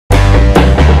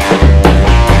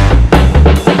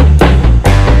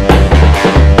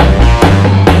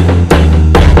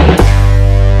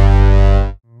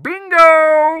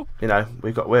you know,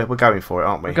 we're going for it,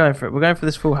 aren't we? We're going for it. We're going for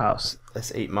this full house.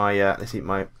 Let's eat my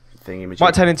thing image.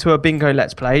 Might turn into a bingo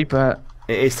let's play, but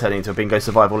it is turning into a bingo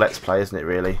survival let's play, isn't it?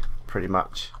 Really, pretty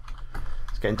much.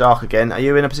 It's getting dark again. Are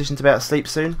you in a position to be able to sleep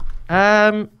soon?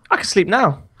 I can sleep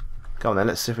now. Go on then.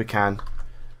 Let's see if we can.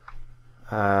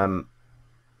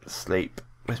 Sleep.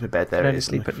 Where's my bed? There it is.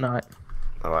 Sleep at night.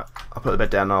 All right. I'll put the bed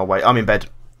down and I'll wait. I'm in bed.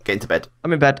 Get into bed.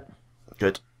 I'm in bed.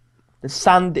 Good. There's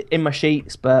sand in my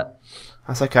sheets, but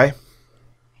that's okay.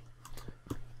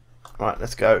 Right,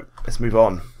 let's go. Let's move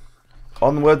on.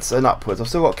 Onwards and upwards. I've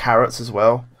still got carrots as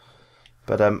well,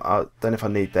 but I don't know if I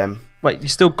need them. Wait, you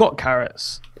still got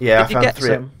carrots? Yeah, Did I you found get 3.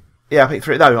 some? Yeah, I picked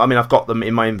 3. No, I mean I've got them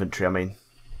in my inventory. I mean,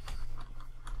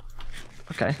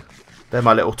 okay. They're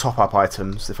my little top-up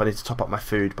items. If I need to top up my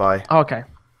food by oh, okay.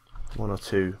 1 or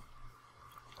 2.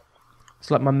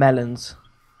 It's like my melons.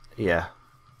 Yeah.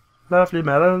 Lovely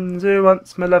melons. Who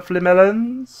wants my lovely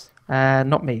melons?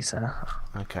 Not me, sir.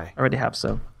 Okay. I already have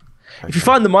some. Okay. If you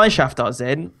find the mine shaft I was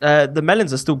in, the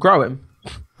melons are still growing.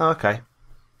 Oh, okay.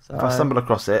 So, if I stumble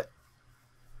across it.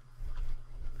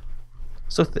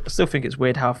 Still think it's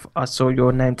weird how I saw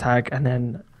your name tag and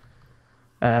then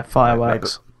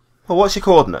fireworks. Maybe. Well, what's your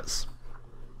coordinates?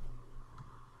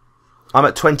 I'm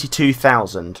at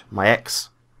 22,000. My ex.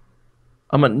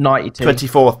 I'm at 92.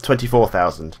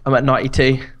 24,000. I'm at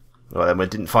 92. Well, then we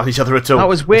didn't find each other at all. That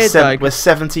was weird, though. We're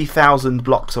 70,000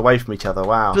 blocks away from each other.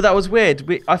 Wow. But that was weird.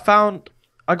 I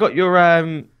got your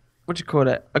what do you call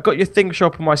it? I got your thing show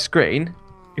up on my screen,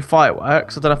 your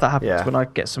fireworks. I don't know if that happens when I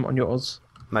get some on yours.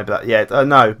 Maybe that. Yeah.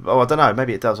 No. Oh, I don't know.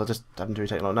 Maybe it does. I just haven't really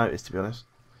taken a lot of notice, to be honest.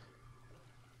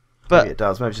 But maybe it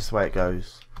does. Maybe it's just the way it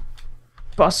goes.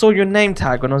 But I saw your name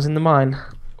tag when I was in the mine,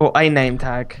 or a name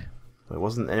tag. Well, it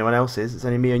wasn't anyone else's. It's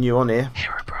only me and you on here.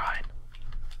 Hero Brian.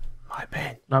 My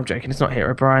pen. No, I'm joking. It's not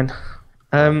Hero Brian.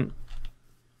 I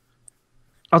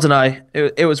don't know.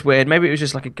 It was weird. Maybe it was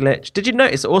just like a glitch. Did you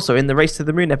notice also in the Race to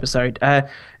the Moon episode,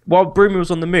 while Broomy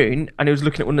was on the moon and he was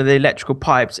looking at one of the electrical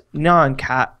pipes, Neon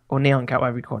Cat,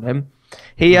 whatever you call him,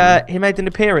 he made an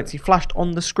appearance. He flashed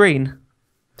on the screen.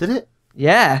 Did it?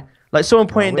 Yeah. Like someone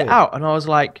pointed it out, and I was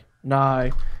like,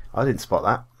 no. I didn't spot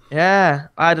that. Yeah,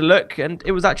 I had a look, and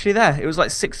it was actually there. It was like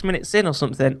 6 minutes in or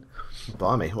something.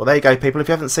 Blimey. Well, there you go, people. If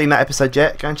you haven't seen that episode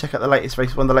yet, go and check out the latest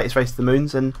race, one of the latest Race to the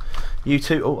Moons, and you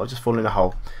too. Oh, I've just fallen in a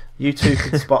hole. You too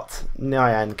can spot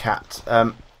Nyan Cat.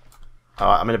 Alright,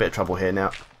 I'm in a bit of trouble here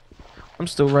now. I'm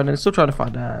still running, still trying to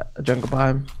find a jungle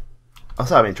biome. I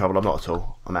say I'm in trouble. I'm not at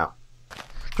all. I'm out. Do you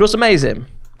know what's amazing?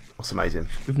 What's amazing?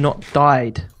 We've not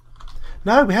died.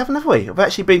 No, we haven't, have we? We've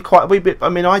actually been quite a wee bit. I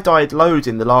mean, I died loads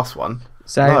in the last one.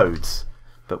 Same. Loads.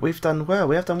 But we've done well.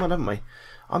 We have done well, haven't we?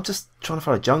 I'm just trying to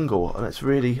find a jungle, and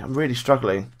I'm really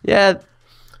struggling. Yeah.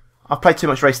 I've played too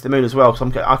much Race to the Moon as well, so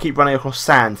I keep running across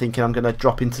sand, thinking I'm going to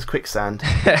drop into quicksand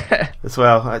as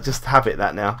well. I just habit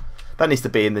that now. That needs to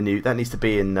be in the new. That needs to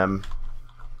be in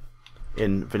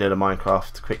vanilla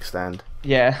Minecraft quicksand.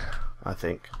 Yeah. I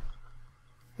think.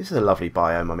 This is a lovely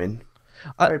biome I'm in.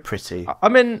 Very pretty.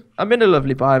 I'm in a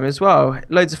lovely biome as well.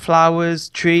 Loads of flowers,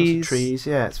 trees. Lots of trees,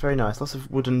 yeah, it's very nice. Lots of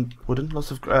wooden,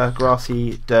 lots of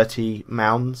grassy, dirty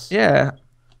mounds. Yeah,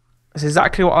 that's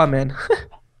exactly what I'm in.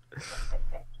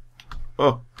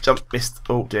 Oh, jump, missed.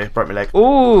 Oh dear, broke my leg.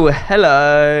 Oh,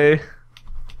 hello.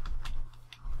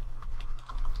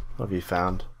 What have you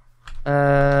found?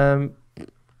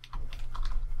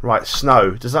 Right,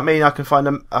 snow. Does that mean I can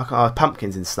find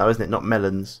pumpkins in snow? Isn't it? Not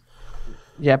melons.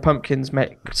 Yeah, pumpkins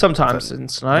make sometimes in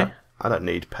snow. I don't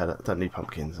need I don't need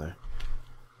pumpkins though.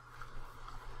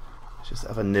 Let's just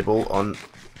have a nibble on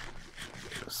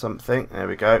something. There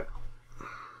we go.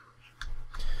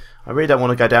 I really don't want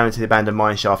to go down into the abandoned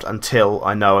mine shaft until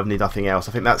I know I need nothing else.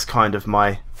 I think that's kind of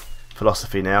my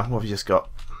philosophy now. What have you just got?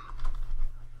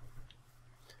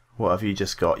 What have you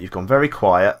just got? You've gone very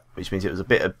quiet, which means it was a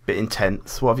bit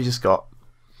intense. What have you just got?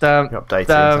 You're updating.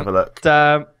 Let's have a look.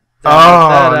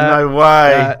 Oh, no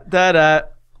way.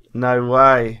 No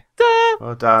way.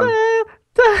 Well done.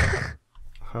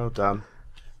 Well done.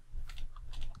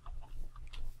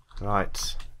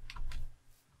 Right.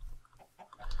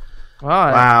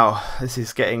 Wow. This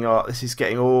is getting all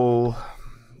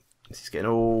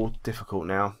difficult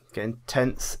now. Getting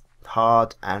tense,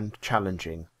 hard, and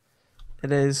challenging.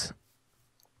 It is.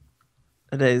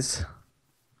 It is.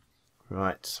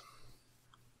 Right.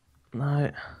 No.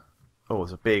 Oh,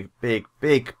 there's a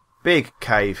big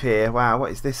cave here. Wow,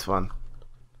 what is this one?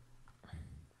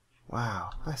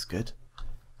 Wow, that's good.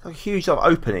 It's like a huge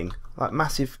opening, like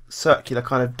massive circular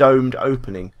kind of domed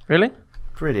opening. Really?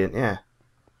 Brilliant, yeah.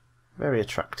 Very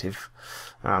attractive.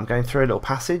 I'm going through a little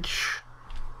passage.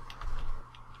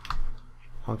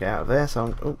 I'll get out of there. So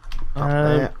I'm up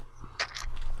there.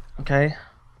 Okay.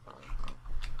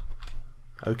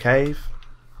 Okay.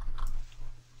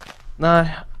 No,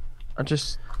 I'm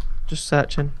just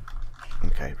searching.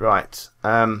 Okay, right.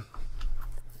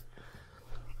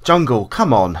 Jungle,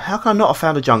 come on. How can I not have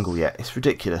found a jungle yet? It's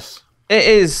ridiculous. It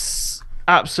is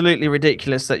absolutely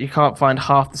ridiculous that you can't find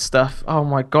half the stuff. Oh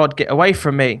my god, get away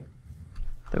from me.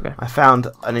 There we go. I found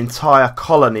an entire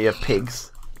colony of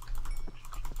pigs.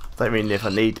 I don't really know if I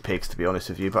need pigs, to be honest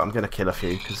with you, but I'm going to kill a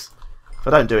few, because if I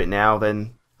don't do it now,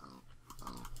 then...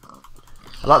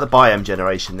 I like the biome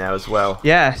generation now as well.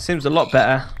 Yeah, seems a lot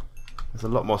better. There's a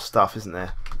lot more stuff, isn't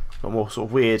there? A lot more sort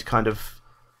of weird kind of...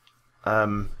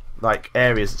 like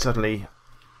areas that suddenly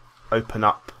open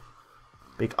up,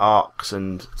 big arcs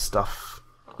and stuff.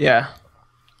 Yeah.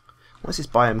 What's this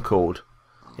biome called?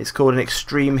 It's called an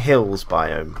extreme hills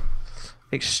biome.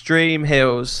 Extreme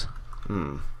hills.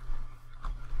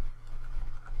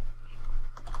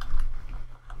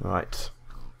 Right.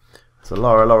 There's a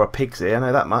lot of pigs here. I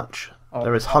know that much.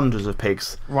 There is hundreds of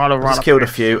pigs. I've just killed a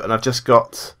few, and I've just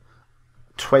got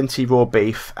 20 raw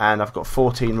beef, and I've got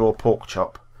 14 raw pork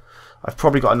chop. I've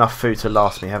probably got enough food to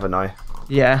last me, haven't I?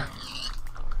 Yeah.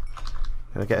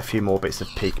 Gonna get a few more bits of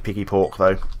piggy pork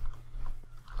though,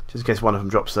 just in case one of them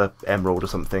drops an emerald or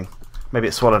something. Maybe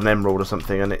it swallowed an emerald or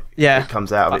something, and it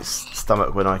comes out of its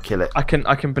stomach when I kill it. I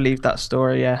can believe that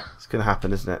story. Yeah. It's gonna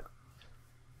happen, isn't it?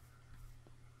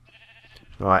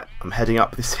 Right, I'm heading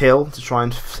up this hill to try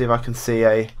and see if I can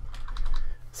see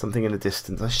something in the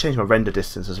distance. I should change my render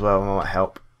distance as well. That might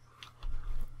help.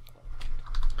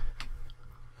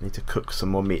 Need to cook some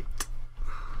more meat.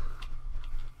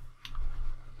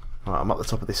 Right, I'm up the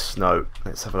top of this snow.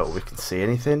 Let's have a look if we can see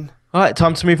anything. Alright,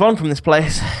 time to move on from this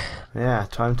place. Yeah,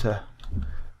 time to...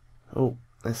 Oh,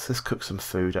 let's cook some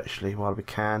food actually while we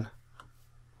can.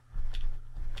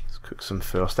 Let's cook some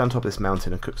food. I'll stand on top of this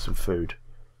mountain and cook some food.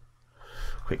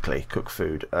 Quickly, cook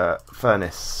food.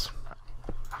 Furnace.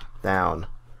 Down.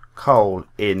 Coal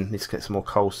in. Need to get some more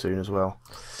coal soon as well.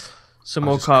 Some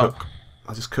more coal.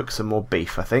 I'll just cook some more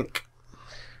beef, I think.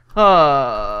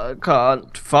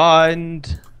 Can't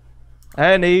find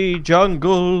any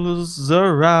jungles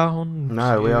around.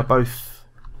 No, we are both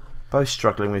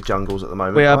struggling with jungles at the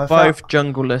moment. We are both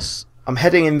jungleless. I'm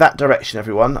heading in that direction,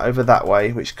 everyone, over that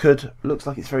way, which looks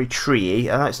like it's very treey.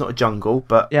 I know it's not a jungle,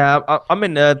 but yeah, I'm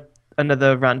in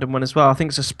another random one as well. I think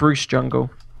it's a spruce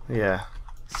jungle. Yeah,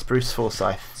 spruce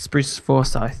Forsyth. Spruce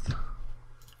Forsyth.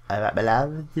 Alright, my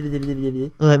love.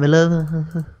 Alright, my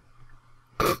love.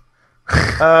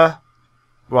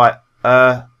 Right.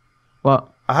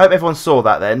 What? I hope everyone saw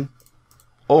that then.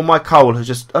 All my coal has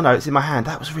just... Oh no, it's in my hand.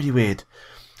 That was really weird.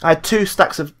 I had 2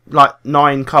 stacks of like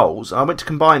 9 coals, and I went to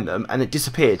combine them, and it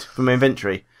disappeared from my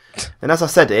inventory. And as I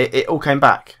said it all came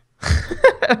back.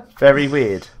 Very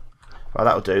weird. Right,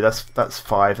 that'll do. That's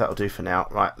 5. That'll do for now.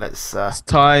 Right, let's... It's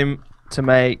time to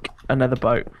make another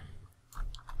boat.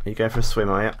 Are you going for a swim,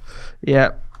 are you?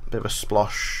 Yeah. Bit of a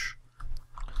splosh.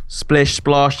 Splish,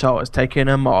 splosh, I was taking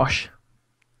a mosh.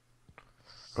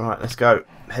 Right, let's go.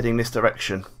 Heading this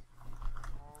direction.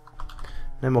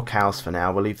 No more cows for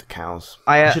now. We'll leave the cows.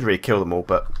 I should really kill them all,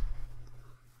 but...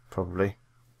 Probably.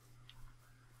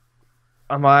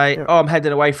 Am I... Oh, I'm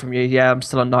heading away from you. Yeah, I'm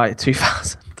still on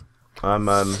 92,000. I'm,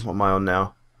 what am I on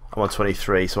now? I'm on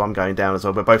 23, so I'm going down as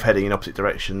well. We're both heading in opposite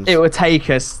directions. It will take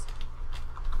us...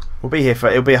 We'll be here for...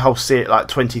 It'll be a whole series, like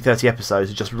 20, 30 episodes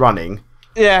of just running.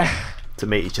 Yeah. To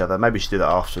meet each other. Maybe we should do that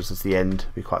afterwards as the end.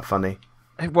 It'd be quite funny.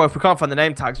 Well, if we can't find the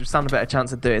name tags, we stand a better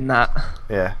chance of doing that.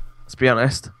 Yeah. Let's be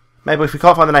honest. Maybe if we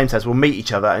can't find the name tags, we'll meet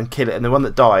each other and kill it, and the one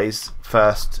that dies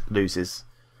first loses.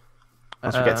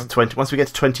 Once we get to 20, once we get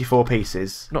to 24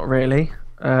 pieces. Not really.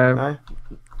 No.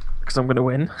 Because I'm going to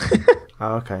win.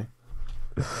 Oh, okay.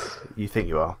 You think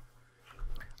you are?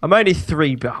 I'm only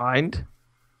 3 behind.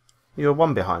 You're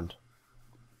 1 behind.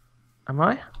 Am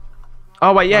I?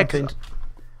 Oh wait, yeah.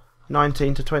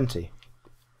 19 to 20.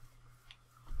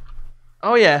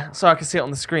 Oh yeah. Sorry, I can see it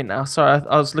on the screen now. Sorry,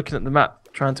 I was looking at the map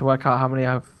trying to work out how many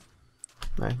I have.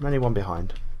 No, I'm only 1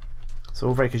 behind. So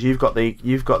all very because you've got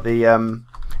the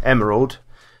emerald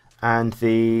and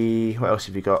the what else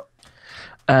have you got?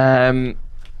 The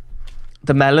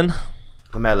melon.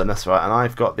 The melon, that's right. And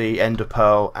I've got the ender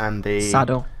pearl and the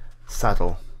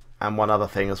saddle, and one other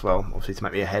thing as well, obviously to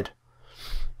make me a head.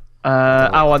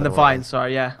 And the vine.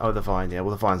 Sorry, yeah. Oh, the vine. Yeah. Well,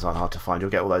 the vines aren't hard to find.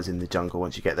 You'll get all those in the jungle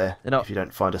once you get there. If you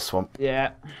don't find a swamp.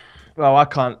 Yeah. Well, I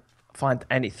can't find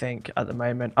anything at the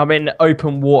moment. I'm in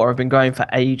open water. I've been going for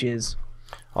ages.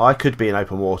 I could be in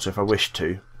open water if I wished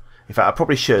to. In fact, I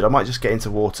probably should. I might just get into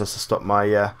water to stop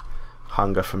my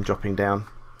hunger from dropping down.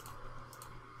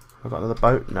 I've got another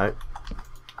boat. No.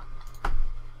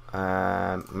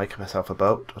 Make myself a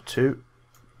boat or two.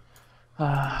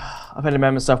 I've only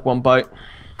made myself one boat.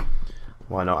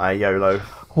 Why not a YOLO?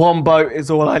 One boat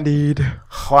is all I need.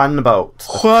 One boat.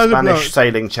 Spanish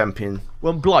sailing champion.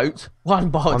 One bloat. One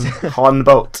boat. One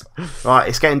boat. Right,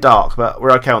 it's getting dark, but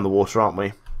we're okay on the water, aren't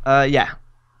we? Yeah.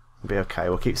 We'll be okay.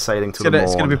 We'll keep sailing till the morn.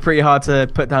 It's going to be pretty hard to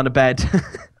put down a bed.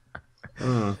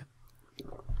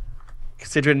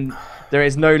 Considering there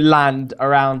is no land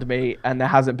around me, and there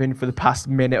hasn't been for the past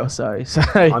minute or so. So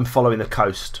I'm following the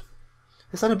coast.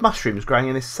 There's loads of mushrooms growing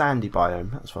in this sandy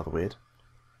biome. That's rather weird.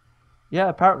 Yeah,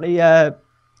 apparently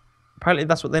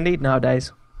that's what they need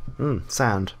nowadays.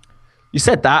 Sand. You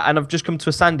said that, and I've just come to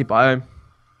a sandy biome.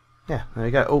 Yeah, there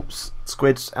you go. Oh,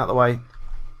 squids out the way.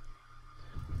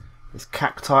 There's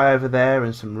cacti over there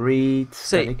and some reeds.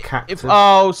 See, cactus.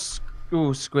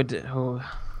 Squid. Oh.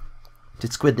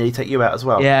 Did Squid nearly take you out as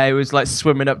well? Yeah, he was like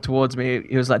swimming up towards me.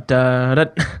 He was like, duh.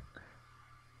 Is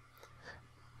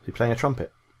he playing a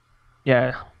trumpet?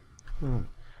 Yeah.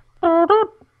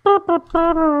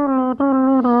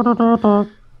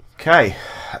 Okay.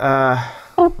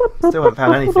 Still haven't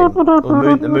found anything.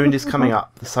 Well, the moon is coming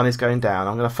up. The sun is going down.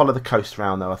 I'm going to follow the coast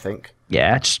round though, I think.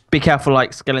 Yeah, just be careful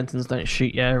like skeletons don't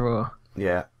shoot you or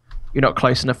yeah, you're not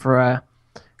close enough for a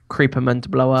creeperman to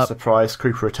blow up. Surprise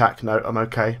creeper attack. No, I'm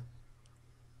okay.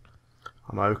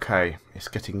 I'm okay. It's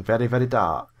getting very, very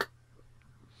dark.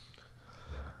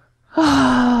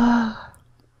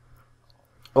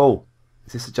 Oh,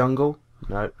 is this a jungle?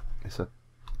 No, it's a...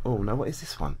 Oh, no, what is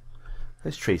this one?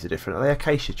 Those trees are different. Are they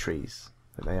acacia trees?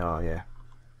 I think they are, yeah.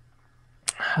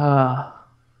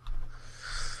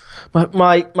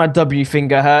 My W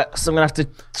finger hurts, so I'm going to have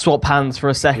to swap hands for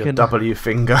a second. Your W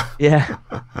finger. Yeah.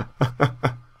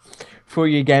 For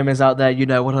you gamers out there, you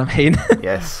know what I mean.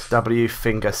 Yes, W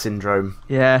finger syndrome.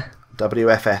 Yeah.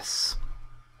 WFS.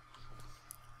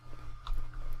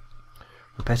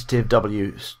 Repetitive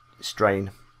W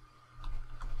strain.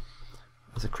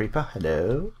 There's a creeper.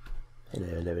 Hello. Hello,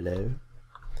 hello, hello.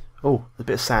 Oh, a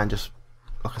bit of sand, just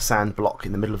like a sand block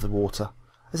in the middle of the water.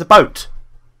 There's a boat.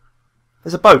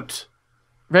 There's a boat.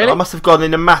 Really? I must have gone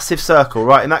in a massive circle.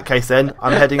 Right, in that case then,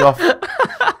 I'm heading off.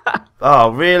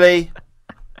 Oh, really?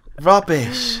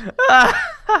 Rubbish.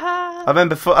 I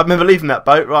remember leaving that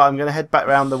boat. Right, I'm going to head back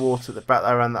around the water, back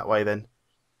around that way then.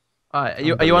 Alright,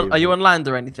 are you on land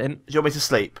or anything? Do you want me to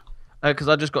sleep? Because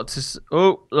I just got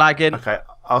to... lagging. Okay,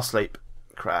 I'll sleep.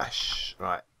 Crash.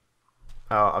 Right.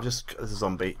 Oh, there's a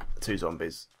zombie. 2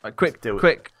 zombies. Right, quick.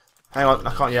 Hang on,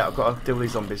 I can't yet. I've got to deal with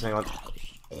these zombies. Hang on.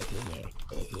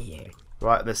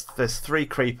 Right, there's 3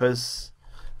 creepers.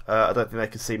 I don't think they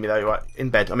can see me though. Right, in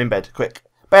bed. I'm in bed. Quick.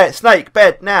 Bed, snake,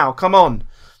 bed, now. Come on.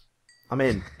 I'm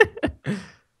in.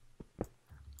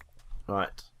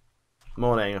 Right.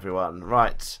 Morning, everyone.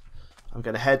 Right. I'm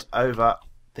going to head over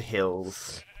the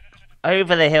hills.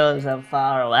 Over the hills and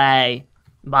far away,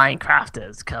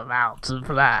 Minecrafters come out to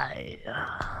play.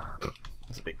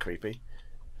 That's a bit creepy.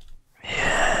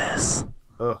 Yes.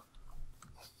 Oh.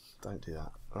 Don't do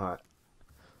that. Right.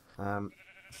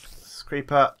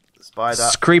 Creeper, spider.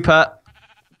 Creeper.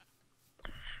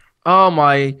 Oh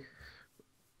my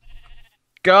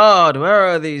God, where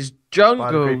are these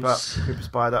jungles? Creeper,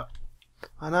 spider.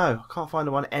 I know, I can't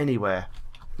find one anywhere.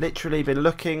 Literally been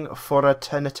looking for an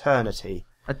eternity.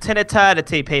 An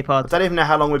eternity, people. I don't even know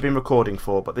how long we've been recording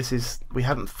for, but we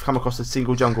haven't come across a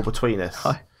single jungle between us.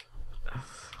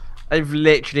 I've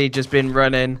literally just been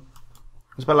running.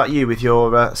 It's about like you with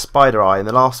your spider eye in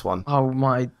the last one. Oh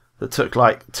my. That took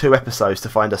like 2 episodes to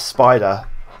find a spider,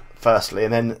 firstly,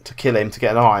 and then to kill him to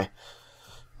get an eye.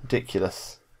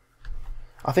 Ridiculous.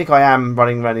 I think I am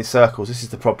running around in circles. This is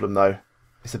the problem, though.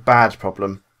 It's a bad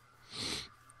problem.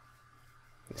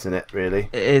 Isn't it, really?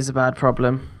 It is a bad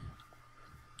problem.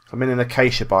 I'm in an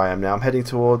acacia biome now. I'm heading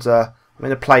towards... I'm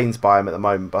in a plains biome at the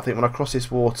moment, but I think when I cross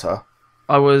this water...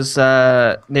 I was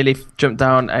nearly jumped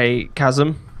down a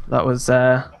chasm. That was...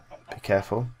 Be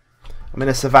careful. I'm in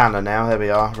a savannah now. There we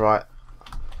are. Right.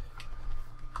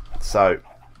 So...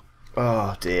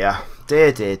 Oh, dear.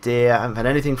 Dear. I haven't had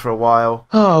anything for a while.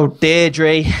 Oh,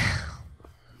 Deirdre.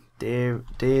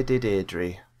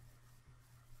 Deirdre.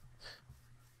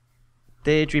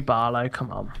 Deirdre Barlow,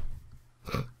 come on.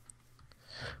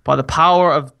 By the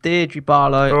power of Deirdre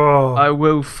Barlow, I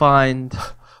will find...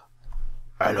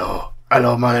 Hello,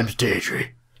 my name's Deirdre.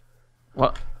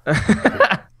 What?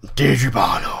 Deirdre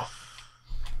Barlow.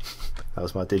 That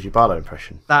was my Deirdre Barlow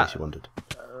impression, in case you wondered.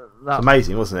 It's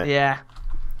amazing, wasn't it? Yeah.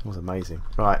 It was amazing.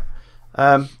 Right.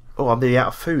 I'm nearly out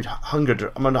of food. I'm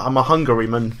a hungry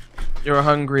man. You're a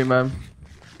hungry man.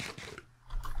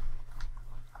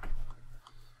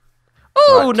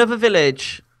 Oh, right. Another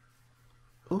village.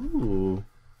 Ooh.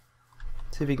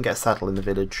 See if we can get a saddle in the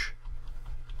village.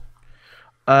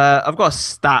 I've got a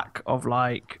stack of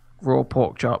like raw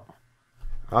pork chop.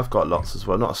 I've got lots as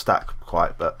well. Not a stack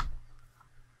quite, but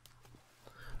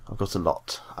I've got a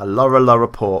lot. A Laura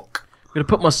pork. I'm gonna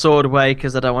put my sword away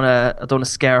because I don't want to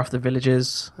scare off the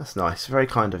villagers. That's nice. Very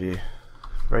kind of you.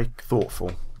 Very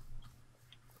thoughtful.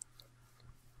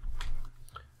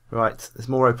 Right, there's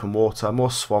more open water,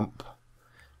 more swamp.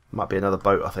 Might be another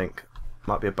boat, I think.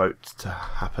 Might be a boat to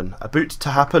happen. A boot to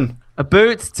happen. A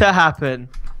boot to happen.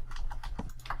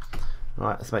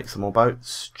 Right, let's make some more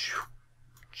boats.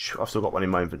 I've still got one in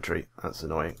my inventory. That's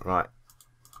annoying. Right.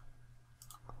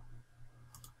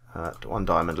 1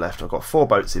 diamond left. I've got 4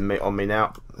 boats on me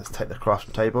now. Let's take the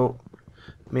crafting table.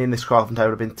 Me and this crafting table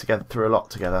have been together through a lot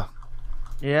together.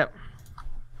 Yep.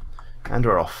 And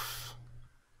we're off.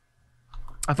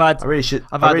 I've had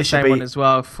the same one as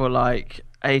well for like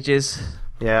ages.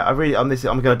 Yeah, I'm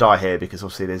going to die here because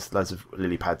obviously there's loads of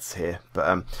lily pads here.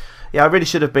 But yeah, I really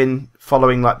should have been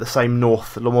following like the same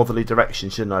northerly direction,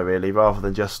 shouldn't I? Really, rather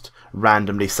than just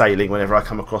randomly sailing whenever I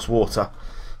come across water.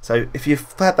 So if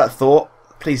you've had that thought,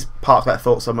 please park that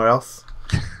thought somewhere else.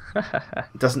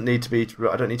 It doesn't need to be.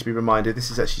 I don't need to be reminded. This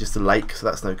is actually just a lake, so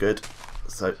that's no good.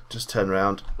 So just turn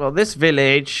around. Well, this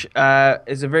village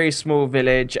is a very small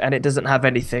village, and it doesn't have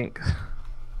anything.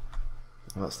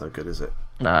 Well, that's no good, is it?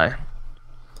 No.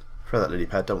 Throw that lily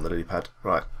pad. Don't want the lily pad.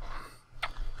 Right.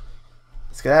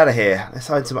 Let's get out of here. Let's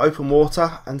find some open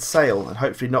water and sail, and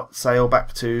hopefully not sail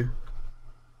back to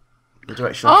the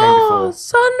direction I came before. Oh,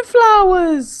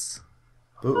 sunflowers!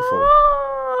 Beautiful.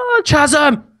 Oh,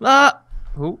 chasm!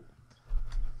 Oh,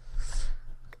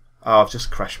 I've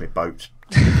just crashed my boat.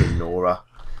 Nora.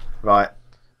 Right.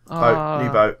 Boat. New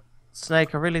boat.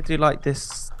 Snake, I really do like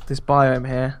this biome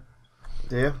here.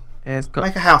 Do you? Yeah, it's got...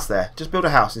 Make a house there. Just build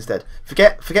a house instead.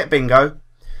 Forget bingo.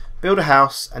 Build a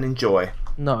house and enjoy.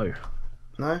 No.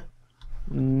 No?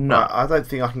 No. Right, I don't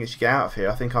think I can get out of here.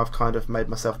 I think I've kind of made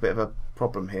myself a bit of a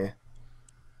problem here.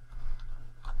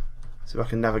 See if I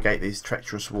can navigate these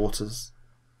treacherous waters.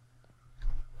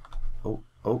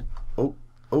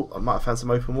 Oh, I might have found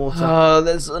some open water. Oh,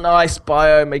 there's an ice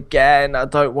biome again. I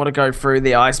don't want to go through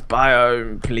the ice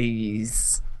biome,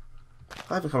 please.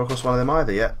 I haven't come across one of them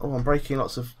either yet. Oh, I'm breaking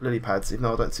lots of lily pads, even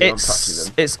though I don't see I'm touching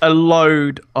them. It's a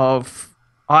load of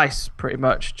ice, pretty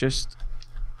much, just...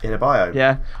 In a biome?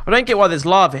 Yeah. I don't get why there's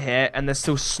lava here and there's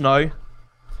still snow.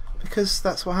 Because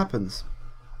that's what happens.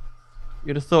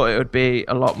 You'd have thought it would be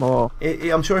a lot more.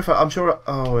 I'm sure.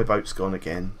 Oh, my boat's gone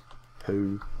again.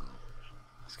 Poo.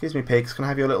 Excuse me, pigs. Can I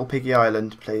have your little piggy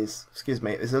island, please? Excuse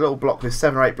me. There's a little block with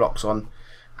 7 or 8 blocks on,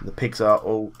 and the pigs are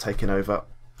all taken over.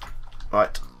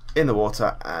 Right, in the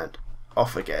water and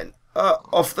off again.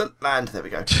 Off the land. There we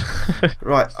go.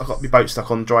 Right, I've got my boat stuck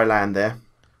on dry land there.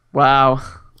 Wow.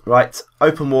 Right,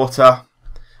 open water. I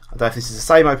don't know if this is the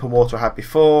same open water I had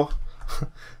before.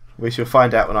 We shall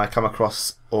find out when I come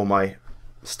across all my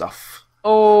stuff.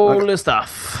 All the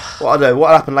stuff. What I'll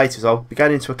happen later is I'll be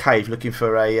going into a cave looking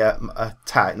for a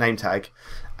name tag,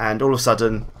 and all of a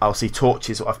sudden I'll see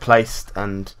torches that I've placed,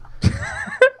 and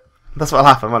that's what'll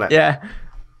happen, won't it? Yeah.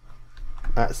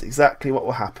 That's exactly what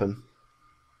will happen.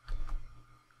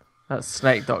 That's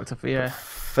Snake Doctor for you.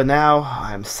 For now,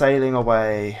 I am sailing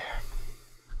away.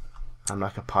 I'm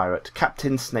like a pirate,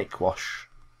 Captain Snakewash.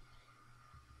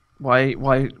 Why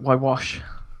wash?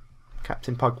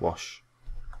 Captain Pugwash.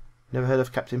 Never heard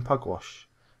of Captain Pugwash?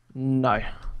 No.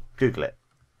 Google it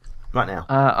right now.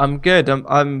 I'm good.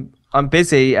 I'm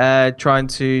busy trying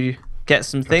to get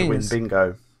some things. To win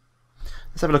bingo.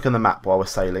 Let's have a look on the map while we're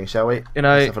sailing, shall we? You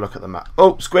know. Let's have a look at the map.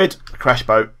 Oh, squid! Crash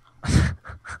boat.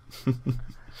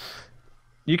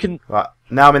 You can. Right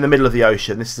now, I'm in the middle of the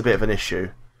ocean. This is a bit of an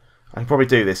issue. I can probably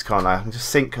do this, can't I? I can just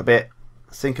sink a bit,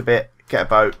 get a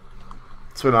boat,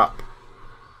 swim up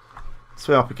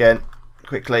again,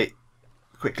 quickly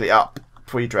up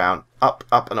before you drown. Up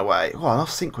and away. Oh, I'll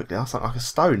sink quickly. I'll sink like a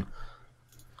stone.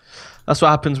 That's what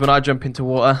happens when I jump into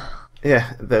water.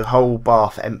 Yeah, the whole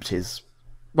bath empties.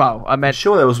 Well, I meant. I'm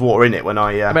sure there was water in it when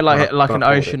I. I meant like an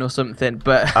ocean or something,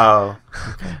 but. Oh.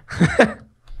 Okay.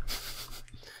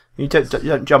 You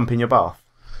don't jump in your bath.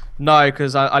 No,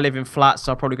 because I live in flats,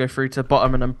 so I'll probably go through to the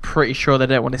bottom, and I'm pretty sure they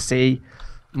don't want to see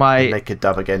my naked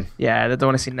dub again. Yeah, they don't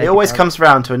want to see naked. It always dub. comes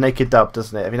round to a naked dub,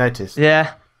 doesn't it? Have you noticed?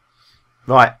 Yeah.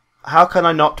 Right. How can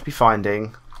I not be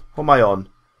finding? What am I on?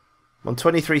 I'm on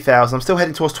 23,000. I'm still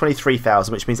heading towards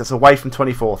 23,000, which means that's away from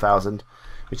 24,000,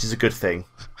 which is a good thing.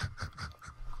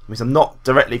 It means I'm not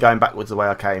directly going backwards the way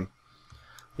I came.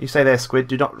 You stay there, squid.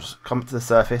 Do not come to the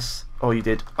surface. Oh, you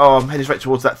did. Oh, I'm heading straight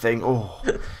towards that thing. Oh,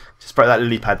 Just broke that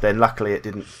lily pad then. Luckily, it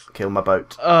didn't kill my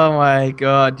boat. Oh my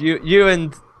god, you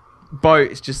and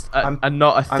boats just are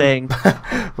not a thing.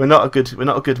 We're not a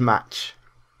good match.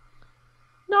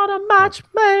 Not a match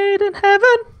made in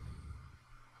heaven.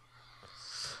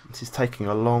 This is taking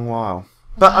a long while.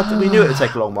 But we knew it would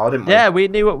take a long while, didn't we? Yeah, we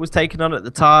knew what was taking on at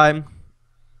the time.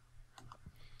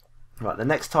 Right, the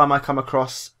next time I come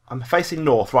across, I'm facing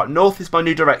north. Right, north is my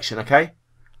new direction, okay?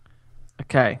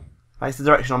 Okay. That's the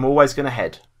direction I'm always going to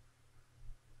head.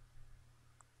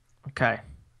 Okay.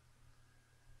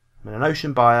 I'm in an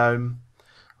ocean biome.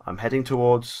 I'm heading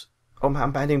towards... Oh,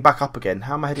 I'm heading back up again.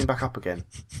 How am I heading back up again?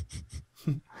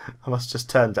 I must just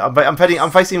turn.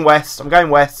 I'm facing west. I'm going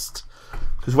west.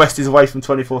 Because west is away from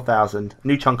 24,000.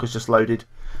 New chunk has just loaded.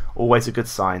 Always a good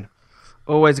sign.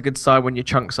 Always a good sign when your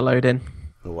chunks are loading.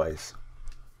 Always.